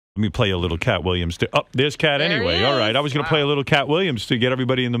Let me play a little Katt Williams. Oh, there's Katt anyway. All right. I was going to play a little Katt Williams to get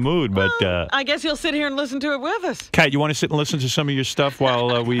everybody in the mood, but... I guess you'll sit here and listen to it with us. Katt, you want to sit and listen to some of your stuff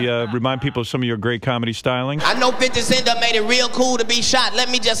while we remind people of some of your great comedy styling? I know 50 Cent done made it real cool to be shot. Let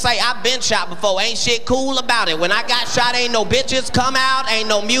me just say, I've been shot before. Ain't shit cool about it. When I got shot, ain't no bitches come out, ain't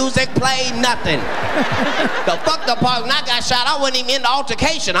no music play, nothing. The fuck the part. When I got shot, I wasn't even in the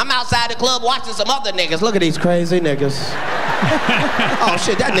altercation. I'm outside the club watching some other niggas. Look at these crazy niggas. Oh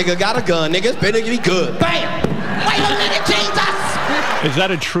shit, that nigga got a gun, nigga. Better be good. Bam! Wait a minute, Jesus! Is that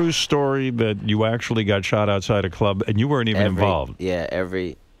a true story that you actually got shot outside a club and you weren't even involved? Yeah,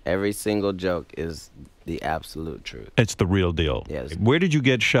 every single joke is the absolute truth. It's the real deal. Yes. Where did you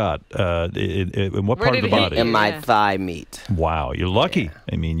get shot? In what part of the body? In my thigh meat. Wow, you're lucky. Yeah.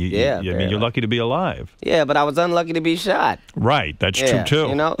 I mean, you're lucky to be alive. Yeah, but I was unlucky to be shot. Right, that's true too.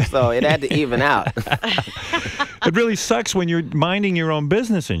 You know, so it had to even out. It really sucks when you're minding your own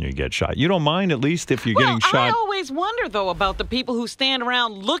business and you get shot. You don't mind, at least, if you're getting shot. I always wonder, though, about the people who stand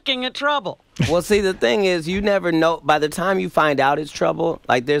around looking at trouble. Well, see, the thing is, you never know. By the time you find out it's trouble,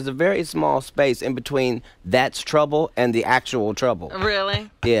 like, there's a very small space in between that's trouble and the actual trouble.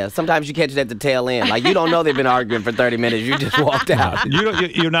 Really? Yeah, sometimes you catch it at the tail end. Like, you don't know they've been arguing for 30 minutes. You just walked out.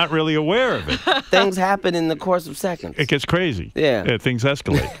 You're not really aware of it. Things happen in the course of seconds. It gets crazy. Yeah. Things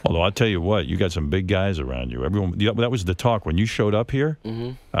escalate. Although, I'll tell you what, you got some big guys around you. Everyone, that was the talk. When you showed up here,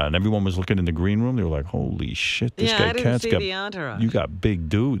 and everyone was looking in the green room, they were like, holy shit, this guy Katt's got... the entourage. You got big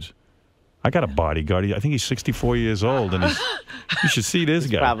dudes. I got a bodyguard. I think he's 64 years old, and you should see this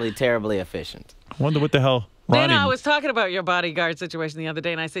guy. Probably terribly efficient. I wonder what the hell Ronnie... Then I was talking about your bodyguard situation the other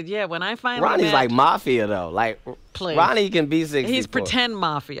day, and I said, yeah, when I finally Ronnie's like mafia, though. Like, please. Ronnie can be 64. He's pretend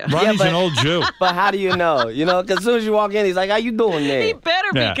mafia. Ronnie's an old Jew. But how do you know? You know, because as soon as you walk in, he's like, how you doing there? He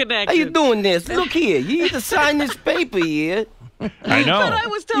better be connected. How you doing this? Look here. You need to sign this paper here. I know. But I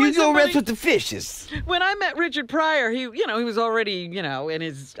was telling you go rest with the fishes. When I met Richard Pryor, he was already, in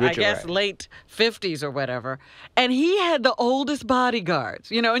his, late 50s or whatever. And he had the oldest bodyguards,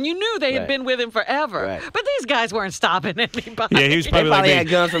 and you knew they had been with him forever. Right. But these guys weren't stopping anybody. Yeah, he was probably they probably had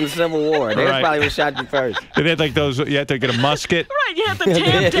guns from the Civil War. They probably would shot you first. They had like those, you had to get a musket. Right, you had to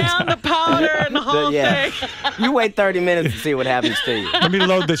tamp down the powder and the whole thing. You wait 30 minutes to see what happens to you. Let me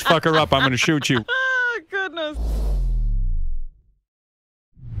load this fucker up. I'm going to shoot you.